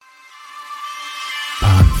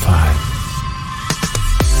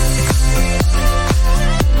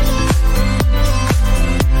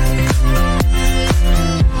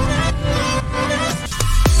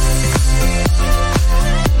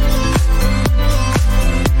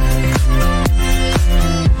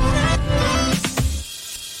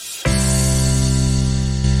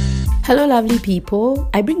Hello, lovely people.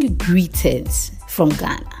 I bring you greetings from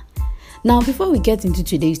Ghana. Now, before we get into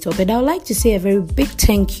today's topic, I would like to say a very big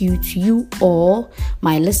thank you to you all,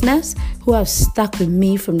 my listeners, who have stuck with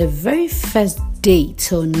me from the very first day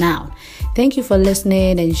till now. Thank you for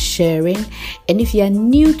listening and sharing. And if you are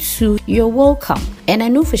new to, you're welcome. And I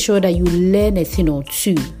know for sure that you learn a thing or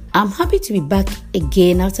two. I'm happy to be back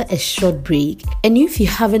again after a short break. And if you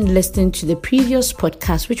haven't listened to the previous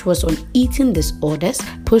podcast, which was on eating disorders,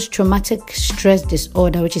 post-traumatic stress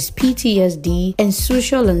disorder, which is PTSD, and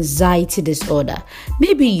social anxiety disorder,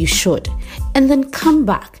 maybe you should. And then come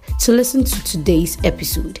back to listen to today's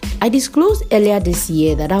episode. I disclosed earlier this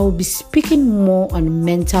year that I will be speaking more on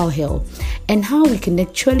mental health and how we can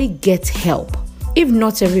actually get help. If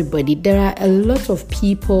not everybody, there are a lot of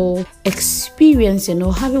people experiencing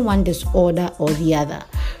or having one disorder or the other.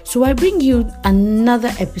 So I bring you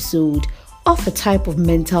another episode of a type of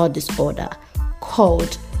mental disorder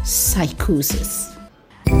called psychosis.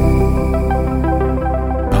 Part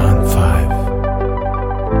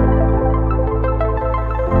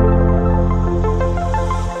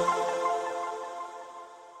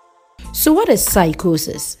 5. So what is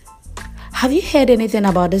psychosis? Have you heard anything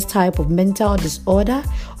about this type of mental disorder,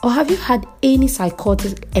 or have you had any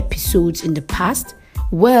psychotic episodes in the past?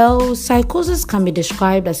 Well, psychosis can be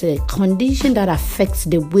described as a condition that affects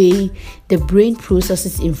the way the brain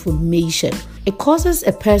processes information. It causes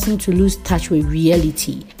a person to lose touch with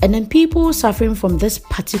reality. And then people suffering from this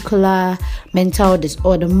particular mental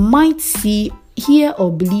disorder might see, hear,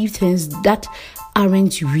 or believe things that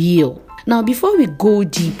aren't real. Now, before we go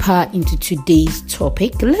deeper into today's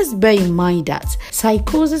topic, let's bear in mind that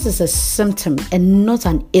psychosis is a symptom and not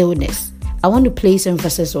an illness. I want to place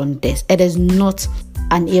emphasis on this. It is not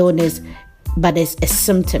an illness, but it's a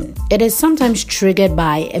symptom. It is sometimes triggered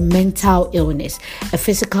by a mental illness, a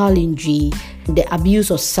physical injury, the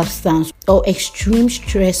abuse of substance, or extreme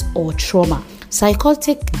stress or trauma.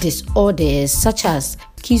 Psychotic disorders such as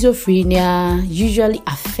schizophrenia usually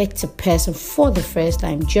affect a person for the first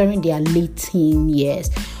time during their late teen years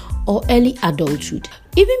or early adulthood.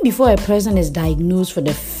 Even before a person is diagnosed for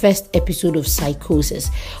the first episode of psychosis,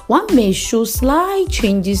 one may show slight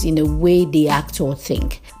changes in the way they act or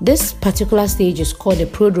think. This particular stage is called the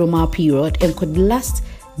prodromal period and could last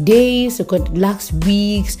days, it could last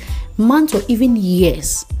weeks, months, or even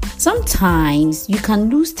years. Sometimes you can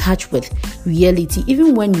lose touch with reality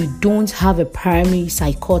even when you don't have a primary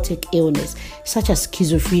psychotic illness such as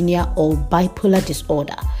schizophrenia or bipolar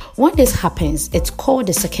disorder. When this happens, it's called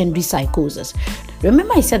the secondary psychosis.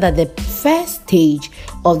 Remember, I said that the first stage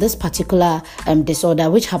of this particular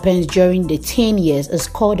disorder, which happens during the 10 years, is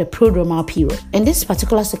called the prodromal period. And this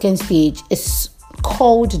particular second stage is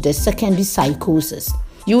called the secondary psychosis.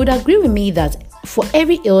 You would agree with me that for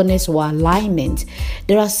every illness or alignment,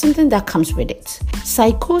 there is something that comes with it.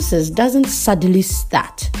 Psychosis doesn't suddenly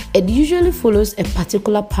start. It usually follows a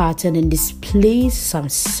particular pattern and displays some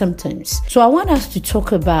symptoms. So I want us to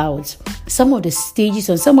talk about some of the stages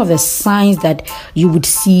and some of the signs that you would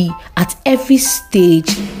see at every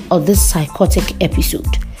stage of this psychotic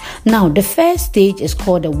episode. Now, the first stage is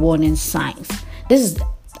called the warning signs. This is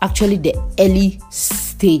actually the early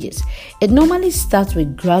stages. It normally starts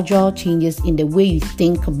with gradual changes in the way you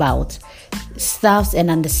think about stuff and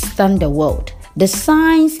understand the world. The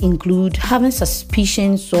signs include having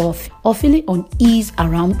suspicions of or feeling unease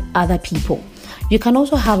around other people. You can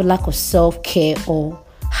also have a lack of self-care or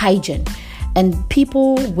hygiene. And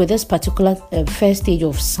people with this particular first stage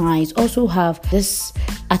of signs also have this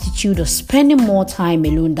attitude of spending more time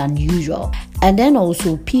alone than usual. And then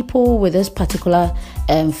also people with this particular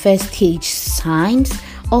first stage signs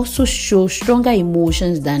also show stronger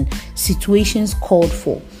emotions than situations called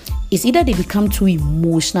for. It's either they become too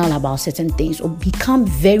emotional about certain things or become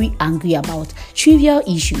very angry about trivial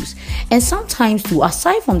issues. And sometimes too,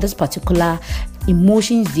 aside from this particular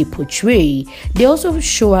emotions they portray, they also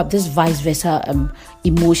show up this vice versa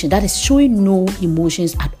emotion that is showing no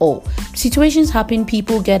emotions at all. Situations happen,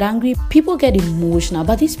 people get angry, people get emotional,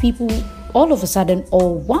 but these people all of a sudden,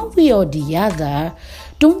 or one way or the other,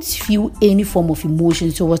 don't feel any form of emotion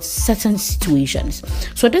towards certain situations.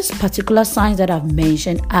 So these particular signs that I've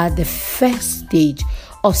mentioned are the first stage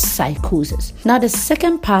of psychosis. Now, the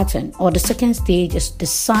second pattern or the second stage is the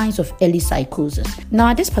signs of early psychosis. Now,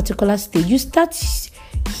 at this particular stage, you start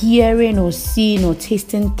hearing or seeing or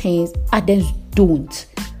tasting things others don't.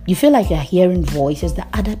 You feel like you're hearing voices that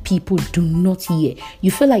other people do not hear. You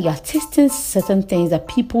feel like you're tasting certain things that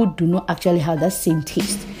people do not actually have that same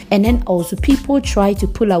taste. And then also people try to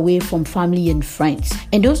pull away from family and friends.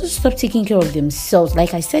 And they also stop taking care of themselves.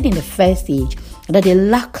 Like I said in the first stage, that they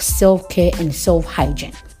lack self-care and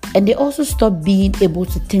self-hygiene. and they also stop being able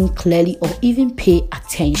to think clearly or even pay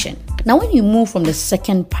attention. Now, when you move from the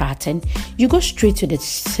second pattern, you go straight to the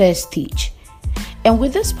third stage. And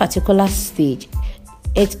with this particular stage,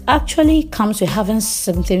 it actually comes with having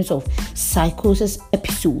symptoms of psychosis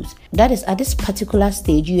episodes. That is, at this particular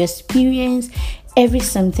stage, you experience every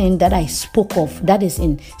symptom that I spoke of, that is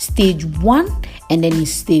in stage 1 and then in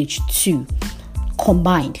stage 2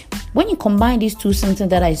 combined. When you combine these two symptoms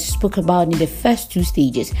that I spoke about in the first 2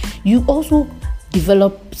 stages, you also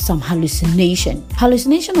develop some hallucination.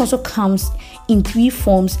 Hallucination also comes in 3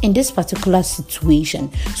 forms in this particular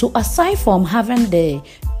situation. So aside from having the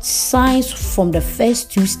signs from the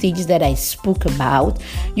first 2 stages that I spoke about,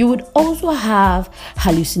 you would also have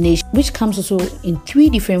hallucination, which comes also in 3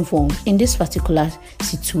 different forms in this particular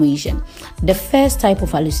situation. The first type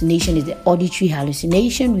of hallucination is the auditory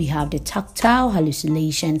hallucination. We have the tactile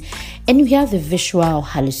hallucination, and we have the visual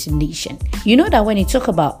hallucination. You know that when you talk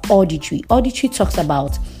about auditory talks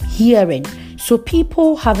about hearing. So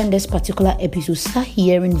people having this particular episode start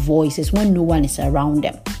hearing voices when no one is around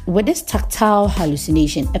them. With this tactile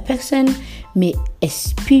hallucination, a person may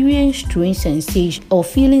experience strange sensations or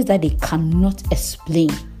feelings that they cannot explain.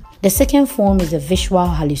 The second form is the visual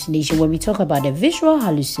hallucination. When we talk about the visual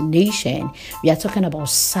hallucination, we are talking about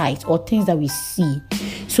sight or things that we see.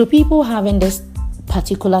 So people having this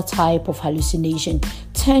particular type of hallucination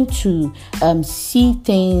tend to see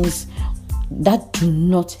things that do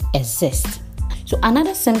not exist. So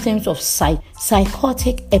another symptoms of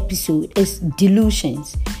psychotic episode is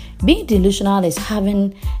delusions. Being delusional is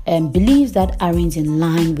having beliefs that aren't in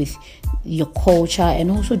line with your culture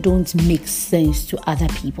and also don't make sense to other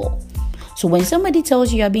people. So when somebody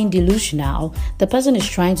tells you are being delusional, the person is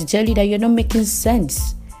trying to tell you that you're not making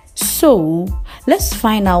sense. So let's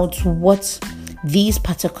find out what these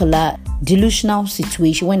particular delusional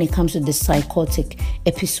situation when it comes to the psychotic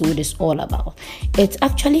episode is all about. It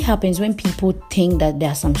actually happens when people think that there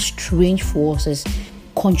are some strange forces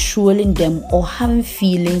controlling them or having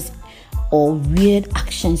feelings or weird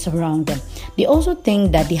actions around them. They also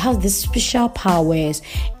think that they have these special powers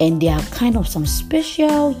and they are kind of some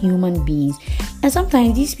special human beings. And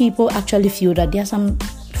sometimes these people actually feel that they are some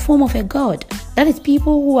form of a god. That is,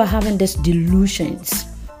 people who are having these delusions.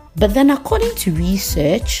 But then according to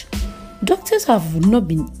research, doctors have not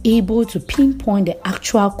been able to pinpoint the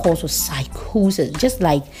actual cause of psychosis, just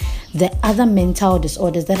like the other mental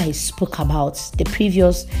disorders that I spoke about the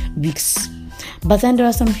previous weeks. But then there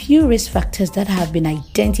are some few risk factors that have been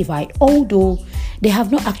identified, although they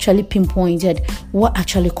have not actually pinpointed what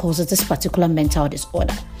actually causes this particular mental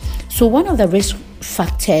disorder. So one of the risk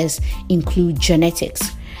factors include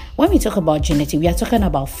genetics. When we talk about genetics, we are talking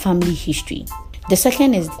about family history. The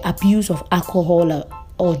second is abuse of alcohol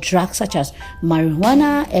or drugs such as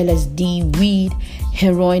marijuana, LSD, weed,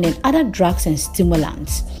 heroin, and other drugs and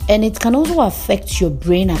stimulants. And it can also affect your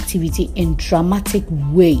brain activity in dramatic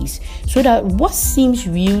ways, so that what seems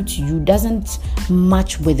real to you doesn't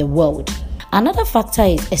match with the world. Another factor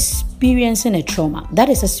is experiencing a trauma. That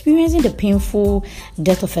is, experiencing the painful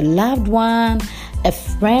death of a loved one, a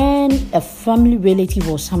friend, a family relative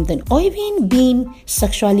or something, or even being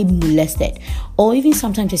sexually molested, or even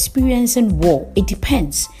sometimes experiencing war. It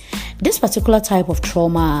depends. This particular type of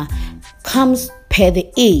trauma comes per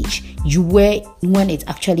the age you were when it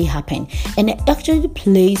actually happened, and it actually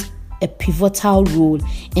plays a pivotal role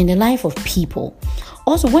in the life of people.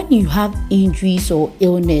 Also, when you have injuries or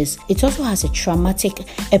illness, it also has a traumatic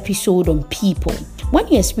episode on people. When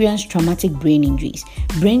you experience traumatic brain injuries,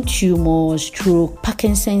 brain tumors, stroke,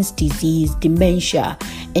 Parkinson's disease, dementia,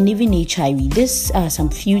 and even HIV, these are some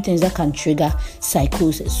few things that can trigger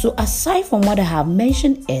psychosis. So aside from what I have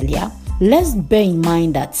mentioned earlier, let's bear in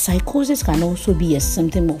mind that psychosis can also be a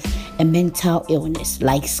symptom of a mental illness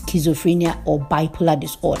like schizophrenia or bipolar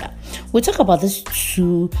disorder. We'll talk about this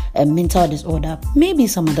two mental disorder maybe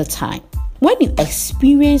some other time. When you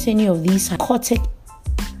experience any of these psychotic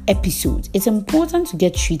episodes, it's important to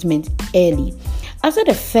get treatment early after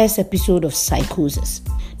the first episode of psychosis.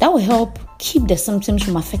 That will help keep the symptoms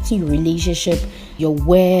from affecting your relationship, your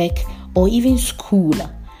work, or even school.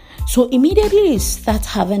 So immediately you start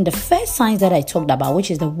having the first signs that I talked about, which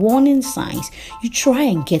is the warning signs, you try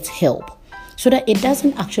and get help so that it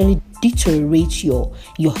doesn't actually deteriorate your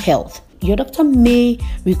health. Your doctor may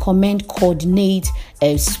recommend coordinate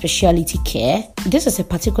specialty care. This is a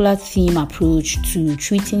particular theme approach to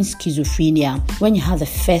treating schizophrenia when you have the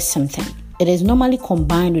first symptom. It is normally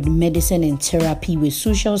combined with medicine and therapy with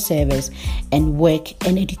social service and work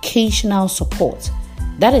and educational support.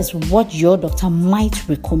 That is what your doctor might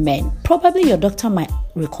recommend. Probably your doctor might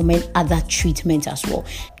recommend other treatment as well.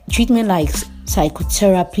 Treatment like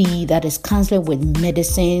psychotherapy, that is counseling with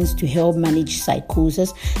medicines to help manage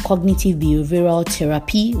psychosis, cognitive behavioral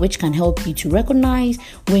therapy, which can help you to recognize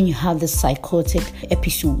when you have the psychotic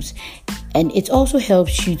episodes. And it also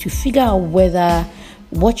helps you to figure out whether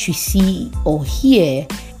what you see or hear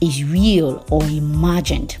is real or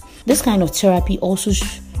imagined. This kind of therapy also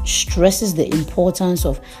stresses the importance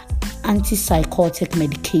of antipsychotic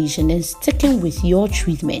medication and sticking with your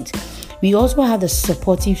treatment. We also have the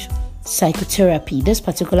supportive psychotherapy. This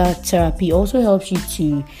particular therapy also helps you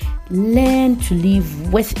to learn to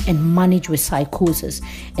live with and manage with psychosis,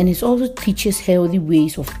 and it also teaches healthy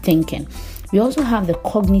ways of thinking. We also have the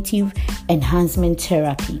cognitive enhancement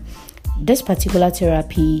therapy. This particular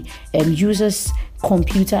therapy uses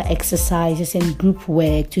computer exercises and group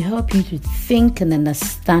work to help you to think and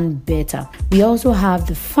understand better. We also have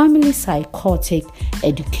the family psychotic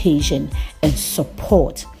education and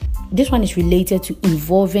support. This one is related to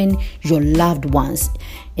involving your loved ones.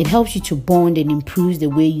 It helps you to bond and improves the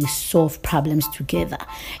way you solve problems together.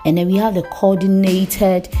 And then we have the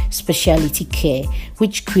coordinated specialty care,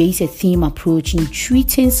 which creates a theme approach in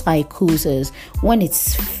treating psychosis when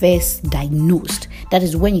it's first diagnosed. That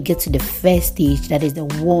is when you get to the first stage, that is the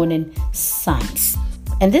warning signs.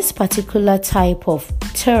 And this particular type of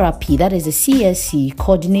therapy, that is the CSC,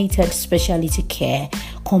 coordinated specialty care,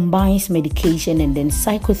 combines medication and then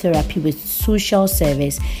psychotherapy with social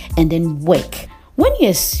service and then work. When you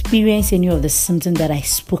experience any of the symptoms that I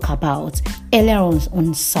spoke about earlier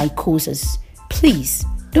on psychosis, please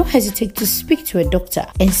don't hesitate to speak to a doctor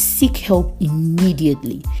and seek help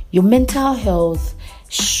immediately. Your mental health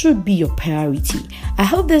should be your priority. I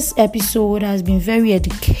hope this episode has been very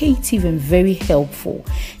educative and very helpful.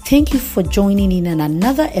 Thank you for joining in on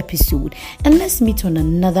another episode, and let's meet on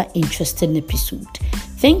another interesting episode.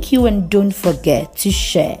 Thank you, and don't forget to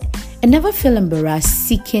share and never feel embarrassed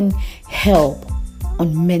seeking help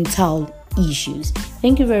on mental issues.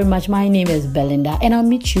 Thank you very much. My name is Belinda, and I'll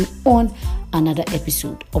meet you on another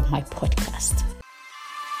episode of my podcast.